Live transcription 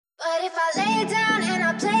But if I lay down and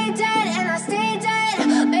I play dead and I stay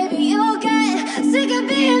dead, maybe you'll get sick of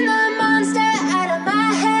being the monster out of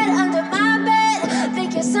my head, under my bed.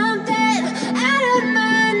 Think you're something out of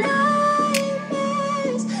my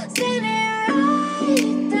nightmares, standing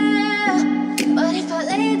right there. But if I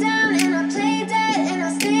lay down and I play dead and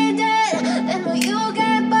I stay dead, then will you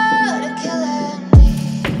get bored of killing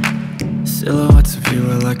me? Silhouettes of you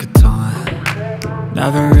are like a taunt.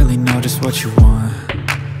 Never really know just what you want.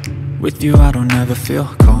 With you I don't ever feel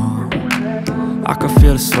calm. I can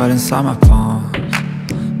feel the sweat inside my palms.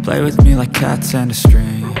 Play with me like cats and a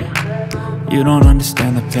string. You don't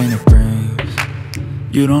understand the pain it brings.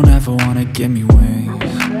 You don't ever wanna give me wings.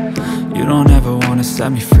 You don't ever wanna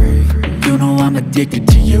set me free. You know I'm addicted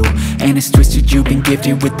to you, and it's twisted, you've been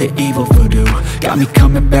gifted with the evil voodoo. Got me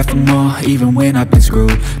coming back for more, even when I've been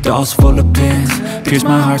screwed. Dolls full of pins, pierce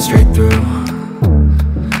my heart straight through.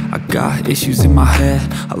 I got issues in my head,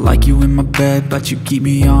 I like you in my bed, but you keep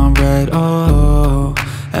me on red. Oh,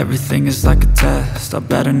 everything is like a test, I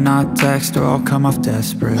better not text or I'll come off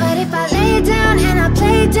desperate. But if I lay down and I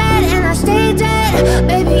play dead and I stay dead,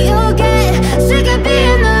 maybe you'll get sick of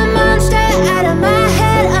being the monster out of my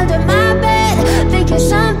head, under my bed. Think you're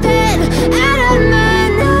something out of my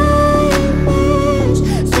nightmares,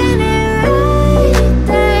 standing right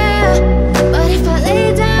there. But if I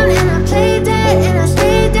lay down and I play dead and I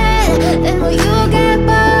stay dead, then will you get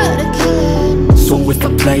bored of killing me? So if I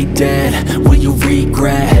play dead, will you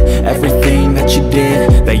regret everything that you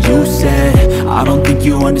did, that you said? I don't think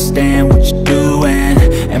you understand what you're doing,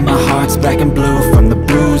 and my heart's black and blue from the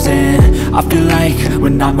bruising. I feel like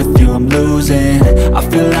when I'm with you I'm losing. I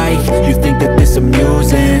feel like you think that this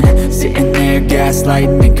amusing, sitting there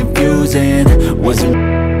gaslighting and confusing. Was it